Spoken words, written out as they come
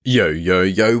Yo, yo,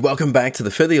 yo, welcome back to the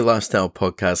Further Your Lifestyle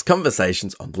podcast,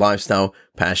 conversations on lifestyle,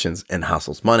 passions, and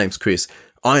hustles. My name's Chris.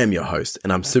 I am your host,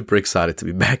 and I'm super excited to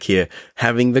be back here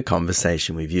having the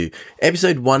conversation with you.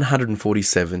 Episode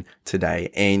 147 today,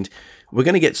 and we're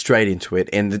going to get straight into it.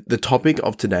 And the topic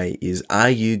of today is, are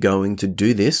you going to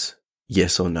do this?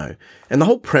 Yes or no? And the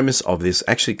whole premise of this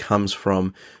actually comes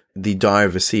from the Diary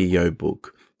of a CEO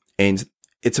book. And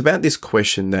it's about this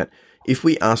question that if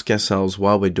we ask ourselves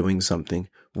while we're doing something,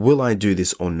 will I do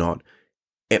this or not?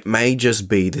 It may just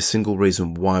be the single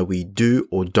reason why we do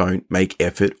or don't make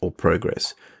effort or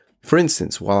progress. For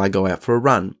instance, while I go out for a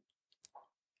run,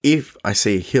 if I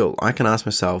see a hill, I can ask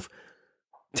myself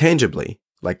tangibly,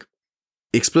 like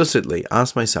explicitly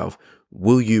ask myself,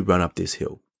 will you run up this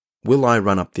hill? Will I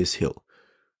run up this hill?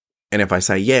 And if I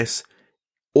say yes,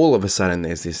 all of a sudden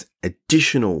there's this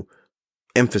additional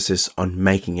emphasis on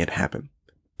making it happen.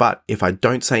 But if I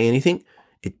don't say anything,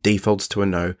 it defaults to a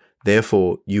no.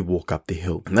 Therefore, you walk up the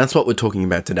hill. And that's what we're talking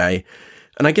about today.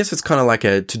 And I guess it's kind of like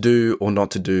a to do or not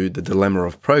to do, the dilemma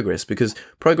of progress, because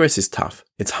progress is tough.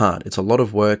 It's hard. It's a lot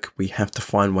of work. We have to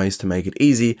find ways to make it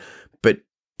easy. But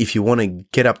if you want to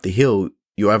get up the hill,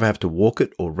 you either have to walk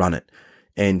it or run it.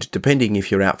 And depending if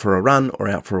you're out for a run or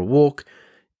out for a walk,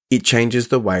 it changes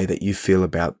the way that you feel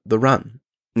about the run.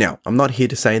 Now, I'm not here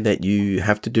to say that you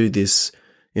have to do this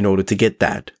in order to get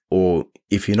that, or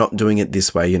if you're not doing it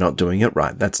this way, you're not doing it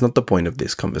right. That's not the point of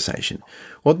this conversation.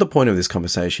 What the point of this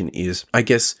conversation is, I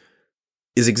guess,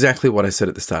 is exactly what I said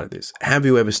at the start of this. Have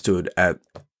you ever stood at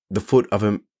the foot of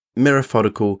a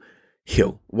metaphorical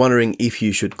hill, wondering if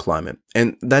you should climb it?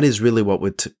 And that is really what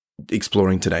we're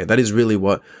exploring today. That is really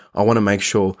what I want to make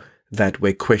sure that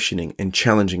we're questioning and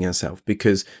challenging ourselves,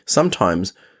 because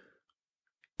sometimes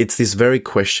it's this very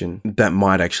question that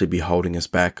might actually be holding us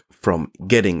back from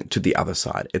getting to the other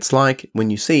side. It's like when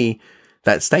you see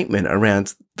that statement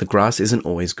around the grass isn't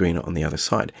always greener on the other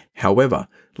side. However,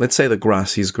 let's say the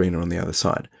grass is greener on the other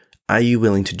side. Are you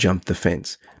willing to jump the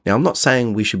fence? Now, I'm not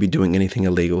saying we should be doing anything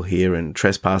illegal here and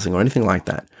trespassing or anything like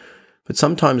that. But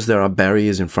sometimes there are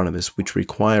barriers in front of us which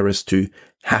require us to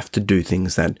have to do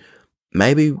things that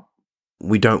maybe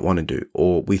we don't want to do,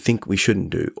 or we think we shouldn't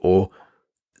do, or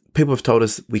people have told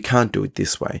us we can't do it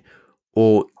this way,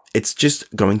 or it's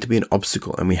just going to be an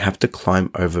obstacle and we have to climb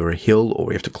over a hill, or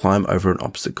we have to climb over an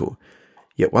obstacle.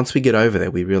 Yet once we get over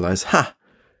there, we realize,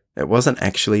 it wasn't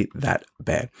actually that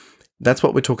bad. That's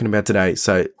what we're talking about today.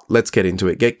 So let's get into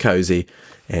it, get cozy,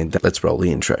 and let's roll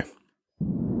the intro.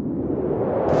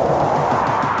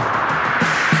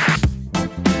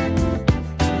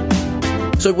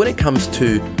 So when it comes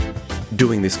to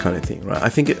doing this kind of thing, right, I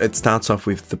think it starts off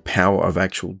with the power of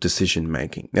actual decision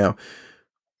making. Now,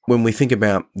 when we think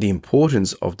about the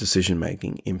importance of decision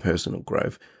making in personal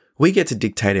growth, we get to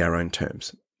dictate our own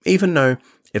terms. Even though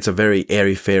it's a very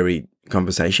airy-fairy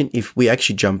conversation, if we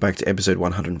actually jump back to episode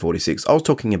 146, I was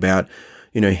talking about,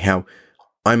 how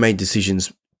I made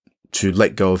decisions to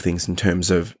let go of things in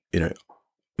terms of,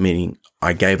 meaning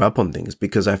I gave up on things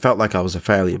because I felt like I was a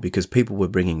failure because people were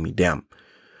bringing me down.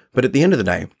 But at the end of the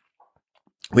day,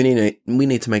 we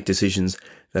need to make decisions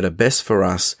that are best for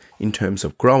us in terms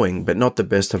of growing, but not the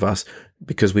best of us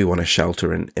because we want to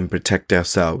shelter and protect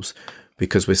ourselves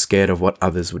because we're scared of what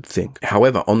others would think.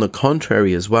 However, on the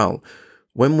contrary as well,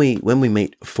 when we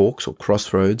meet forks or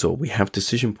crossroads, or we have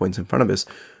decision points in front of us,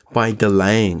 by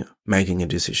delaying making a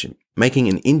decision, making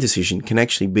an indecision can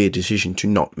actually be a decision to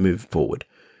not move forward.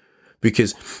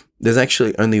 Because there's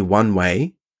actually only one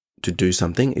way to do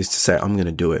something, is to say, I'm going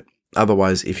to do it.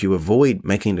 Otherwise, if you avoid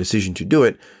making a decision to do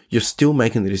it, you're still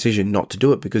making the decision not to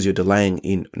do it because you're delaying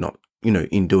in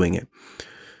doing it.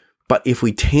 But if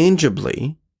we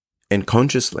tangibly and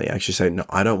consciously actually say, no,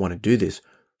 I don't want to do this,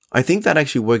 I think that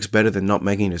actually works better than not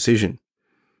making a decision,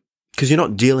 because you're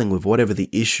not dealing with whatever the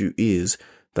issue is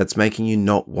that's making you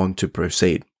not want to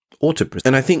proceed or to proceed.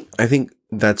 And I think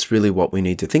that's really what we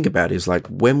need to think about, is like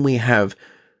when we have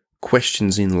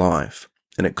questions in life,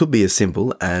 and it could be as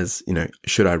simple as,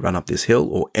 should I run up this hill,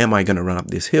 or am I going to run up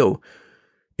this hill?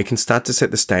 It can start to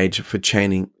set the stage for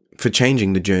changing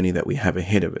the journey that we have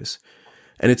ahead of us.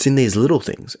 And it's in these little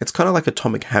things. It's kind of like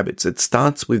atomic habits. It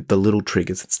starts with the little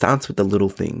triggers. It starts with the little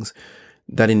things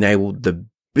that enable the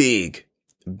big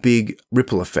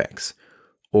ripple effects,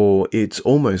 or it's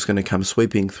almost going to come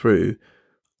sweeping through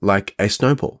like a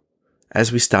snowball.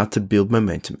 As we start to build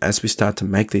momentum, as we start to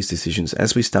make these decisions,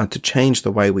 as we start to change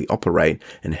the way we operate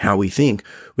and how we think,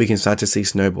 we can start to see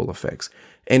snowball effects.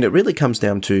 And it really comes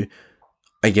down to,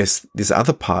 I guess, this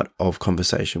other part of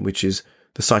conversation, which is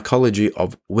the psychology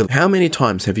of will. How many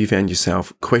times have you found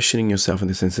yourself questioning yourself in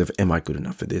the sense of, am I good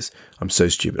enough for this? I'm so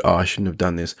stupid. Oh, I shouldn't have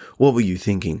done this. What were you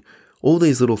thinking? All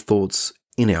these little thoughts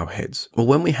in our heads. Well,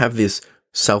 when we have this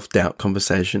self-doubt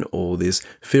conversation or this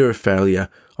fear of failure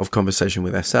of conversation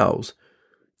with ourselves,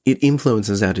 it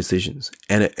influences our decisions,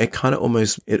 and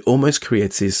it almost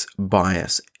creates this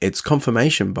bias. It's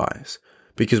confirmation bias,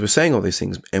 because we're saying all these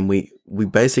things and we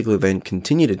basically then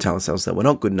continue to tell ourselves that we're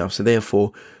not good enough. So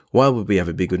therefore, why would we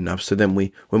ever be good enough? So then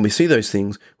when we see those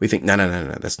things, we think, no,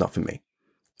 that's not for me,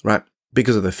 right?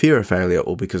 Because of the fear of failure,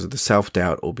 or because of the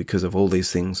self-doubt, or because of all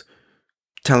these things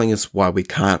telling us why we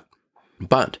can't.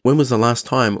 But when was the last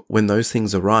time when those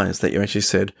things arise that you actually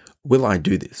said, will I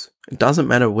do this? It doesn't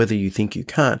matter whether you think you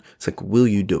can't. It's like, will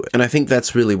you do it? And I think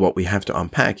that's really what we have to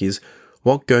unpack, is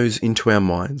what goes into our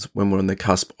minds when we're on the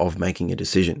cusp of making a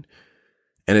decision.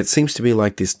 And it seems to be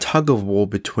like this tug of war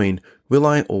between will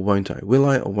I or won't I? Will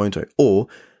I or won't I? Or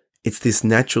it's this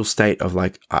natural state of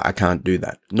like, I can't do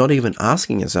that. Not even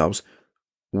asking ourselves,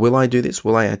 will I do this?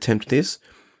 Will I attempt this?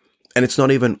 And it's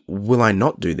not even, will I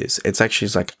not do this? It's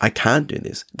actually like, I can't do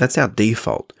this. That's our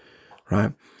default,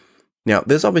 right? Now,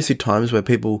 there's obviously times where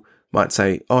people might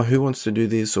say, oh, who wants to do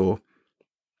this? Or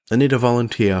I need a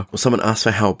volunteer, or someone asks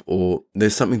for help, or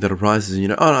there's something that arises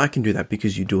and oh, I can do that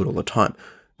because you do it all the time.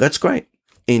 That's great.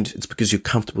 And it's because you're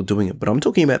comfortable doing it. But I'm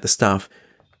talking about the stuff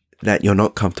that you're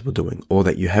not comfortable doing, or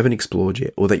that you haven't explored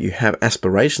yet, or that you have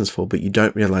aspirations for, but you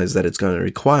don't realize that it's going to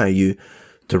require you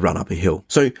to run up a hill.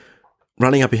 So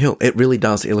running up a hill, it really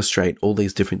does illustrate all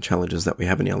these different challenges that we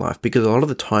have in our life, because a lot of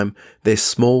the time there's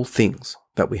small things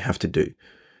that we have to do,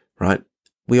 right?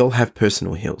 We all have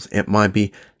personal hills. It might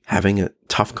be having a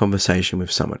tough conversation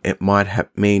with someone. It might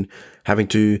mean having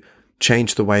to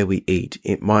change the way we eat.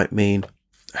 It might mean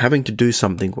having to do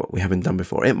something what we haven't done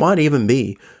before. It might even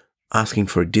be asking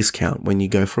for a discount when you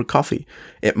go for a coffee.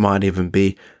 It might even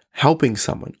be helping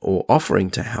someone or offering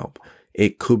to help.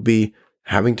 It could be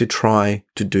having to try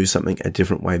to do something a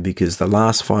different way because the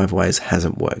last 5 ways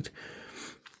hasn't worked.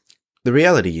 The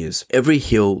reality is every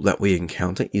hill that we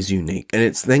encounter is unique, and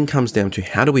it then comes down to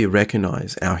how do we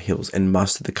recognize our hills and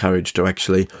muster the courage to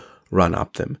actually run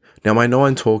up them. Now, I know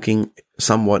I'm talking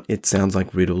somewhat, it sounds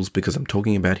like riddles because I'm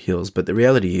talking about hills, but the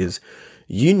reality is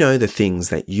you know the things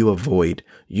that you avoid.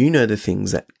 You know the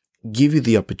things that give you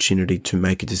the opportunity to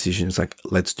make a decision. It's like,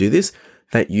 let's do this,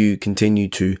 that you continue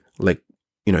to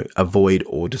avoid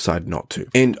or decide not to.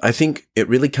 And I think it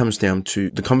really comes down to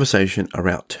the conversation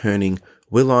around turning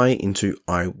will I into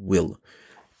I will.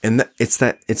 And it's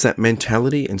that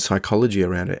mentality and psychology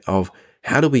around it of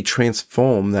how do we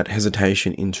transform that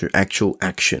hesitation into actual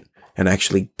action and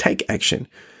actually take action.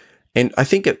 And I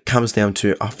think it comes down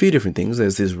to a few different things.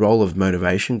 There's this role of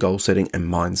motivation, goal setting,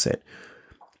 and mindset.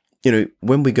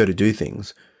 When we go to do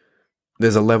things,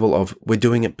 there's a level of we're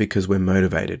doing it because we're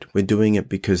motivated. We're doing it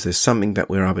because there's something that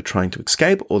we're either trying to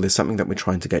escape or there's something that we're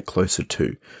trying to get closer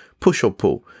to. Push or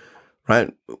pull,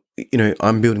 right?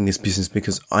 I'm building this business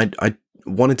because I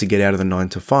wanted to get out of the 9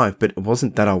 to 5, but it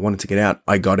wasn't that I wanted to get out.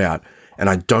 I got out and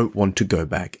I don't want to go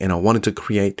back, and I wanted to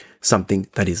create something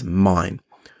that is mine.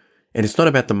 And it's not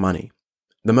about the money.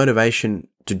 The motivation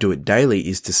to do it daily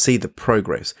is to see the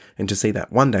progress and to see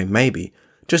that one day, maybe,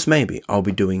 just maybe, I'll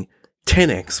be doing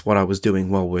 10x what I was doing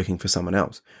while working for someone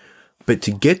else. But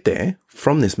to get there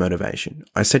from this motivation,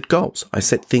 I set goals. I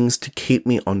set things to keep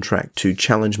me on track, to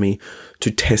challenge me, to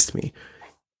test me.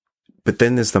 But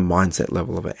then there's the mindset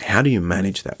level of it. How do you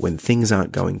manage that when things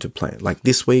aren't going to plan? Like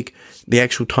this week, the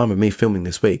actual time of me filming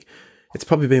this week, it's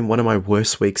probably been one of my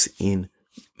worst weeks in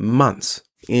months,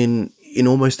 in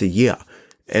almost a year.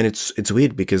 And it's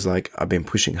weird because I've been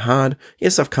pushing hard.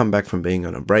 Yes, I've come back from being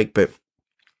on a break, but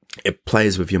it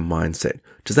plays with your mindset.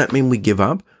 Does that mean we give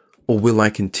up, or will I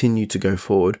continue to go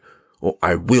forward, or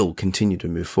I will continue to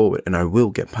move forward and I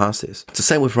will get past this? It's the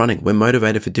same with running. We're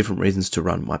motivated for different reasons to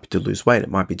run. It might be to lose weight.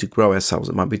 It might be to grow ourselves.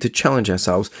 It might be to challenge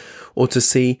ourselves, or to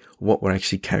see what we're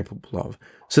actually capable of.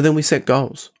 So then we set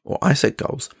goals, or I set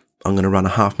goals. I'm going to run a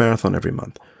half marathon every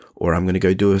month, or I'm going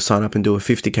to go sign up and do a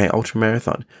 50K ultra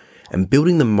marathon. And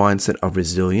building the mindset of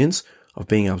resilience, of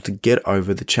being able to get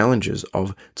over the challenges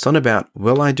of, it's not about,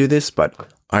 will I do this, but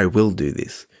I will do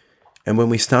this. And when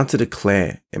we start to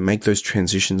declare and make those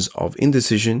transitions of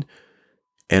indecision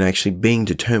and actually being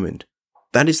determined,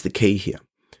 that is the key here.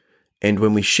 And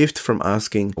when we shift from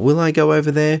asking, will I go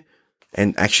over there,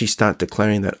 and actually start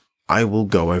declaring that I will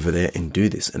go over there and do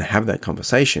this and have that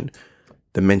conversation,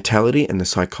 the mentality and the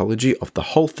psychology of the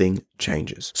whole thing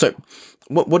changes. So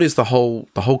what is the whole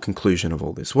conclusion of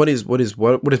all this? What is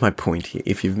my point here?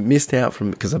 If you've missed out from,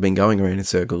 because I've been going around in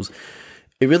circles,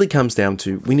 it really comes down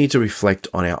to we need to reflect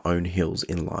on our own hills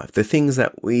in life. The things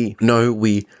that we know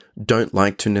we don't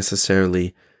like to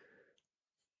necessarily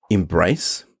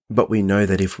embrace, but we know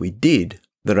that if we did,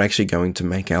 they're actually going to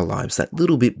make our lives that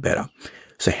little bit better.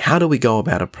 So how do we go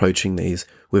about approaching these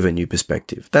with a new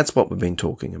perspective? That's what we've been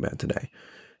talking about today.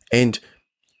 And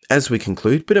as we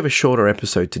conclude, bit of a shorter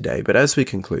episode today, but as we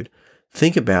conclude,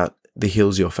 think about the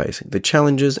hills you're facing, the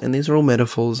challenges, and these are all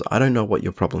metaphors. I don't know what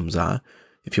your problems are.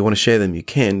 If you want to share them, you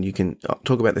can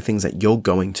talk about the things that you're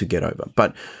going to get over.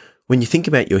 But when you think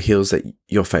about your hills that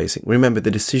you're facing, remember the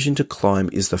decision to climb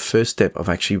is the first step of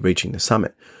actually reaching the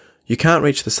summit. You can't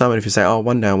reach the summit if you say, oh,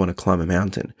 one day I want to climb a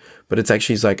mountain. But it's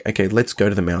actually like, okay, let's go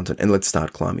to the mountain and let's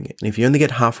start climbing it. And if you only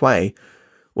get halfway,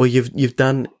 well, you've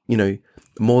done,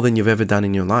 more than you've ever done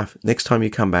in your life. Next time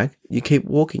you come back, you keep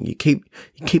walking, you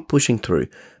keep pushing through.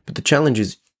 But the challenge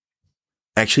is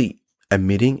actually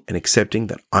admitting and accepting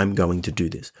that I'm going to do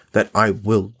this, that I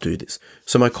will do this.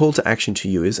 So my call to action to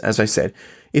you is, as I said,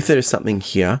 if there is something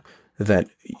here that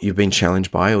you've been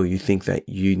challenged by or you think that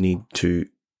you need to,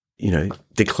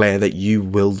 declare that you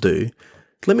will do,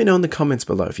 let me know in the comments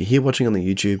below. If you're here watching on the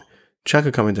YouTube, chuck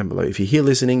a comment down below. If you're here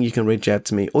listening, you can reach out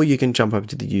to me or you can jump over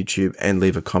to the YouTube and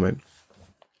leave a comment.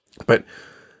 But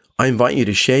I invite you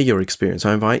to share your experience.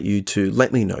 I invite you to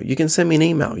let me know. You can send me an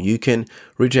email. You can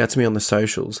reach out to me on the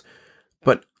socials.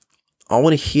 But I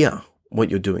want to hear what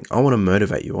you're doing. I want to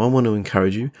motivate you. I want to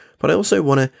encourage you. But I also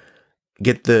want to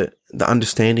get the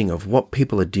understanding of what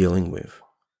people are dealing with.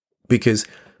 Because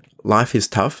life is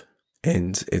tough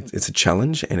and it's a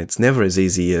challenge and it's never as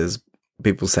easy as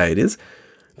people say it is.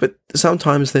 But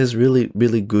sometimes there's really,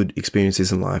 really good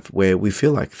experiences in life where we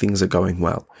feel like things are going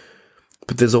well.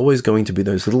 But there's always going to be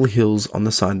those little hills on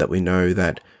the side that we know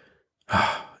that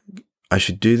I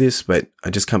should do this, but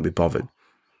I just can't be bothered.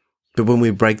 But when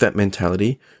we break that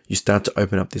mentality, you start to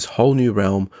open up this whole new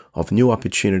realm of new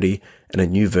opportunity and a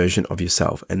new version of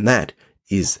yourself. And that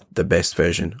is the best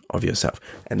version of yourself.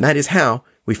 And that is how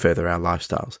we further our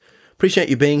lifestyles. Appreciate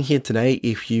you being here today.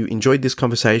 If you enjoyed this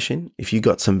conversation, if you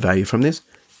got some value from this,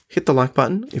 hit the like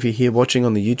button. If you're here watching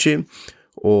on the YouTube,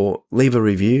 or leave a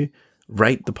review,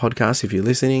 rate the podcast if you're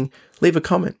listening, leave a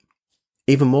comment.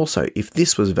 Even more so, if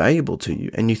this was valuable to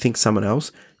you and you think someone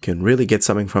else can really get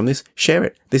something from this, share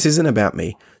it. This isn't about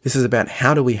me. This is about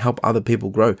how do we help other people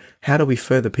grow? How do we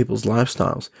further people's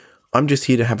lifestyles? I'm just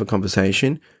here to have a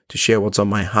conversation, to share what's on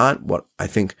my heart, what I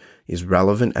think is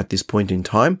relevant at this point in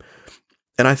time.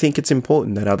 And I think it's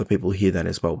important that other people hear that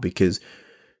as well, because,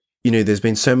 there's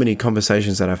been so many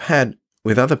conversations that I've had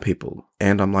with other people,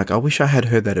 and I'm like, I wish I had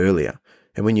heard that earlier.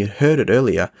 And when you heard it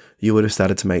earlier, you would have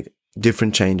started to make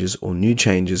different changes or new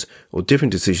changes or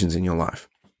different decisions in your life.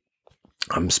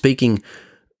 I'm speaking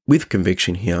with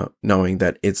conviction here, knowing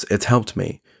that it's helped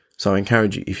me. So I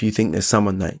encourage you, if you think there's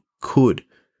someone that could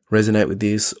resonate with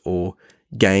this or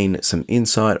gain some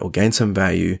insight or gain some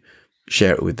value,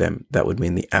 share it with them. That would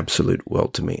mean the absolute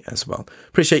world to me as well.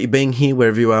 Appreciate you being here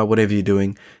wherever you are, whatever you're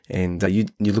doing, and you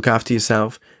look after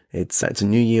yourself. It's a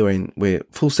new year and we're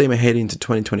full steam ahead into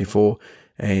 2024.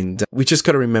 And we just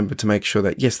got to remember to make sure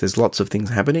that, yes, there's lots of things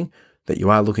happening, that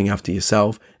you are looking after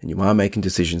yourself and you are making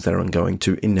decisions that are going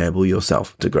to enable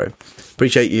yourself to grow.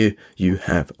 Appreciate you. You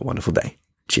have a wonderful day.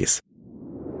 Cheers.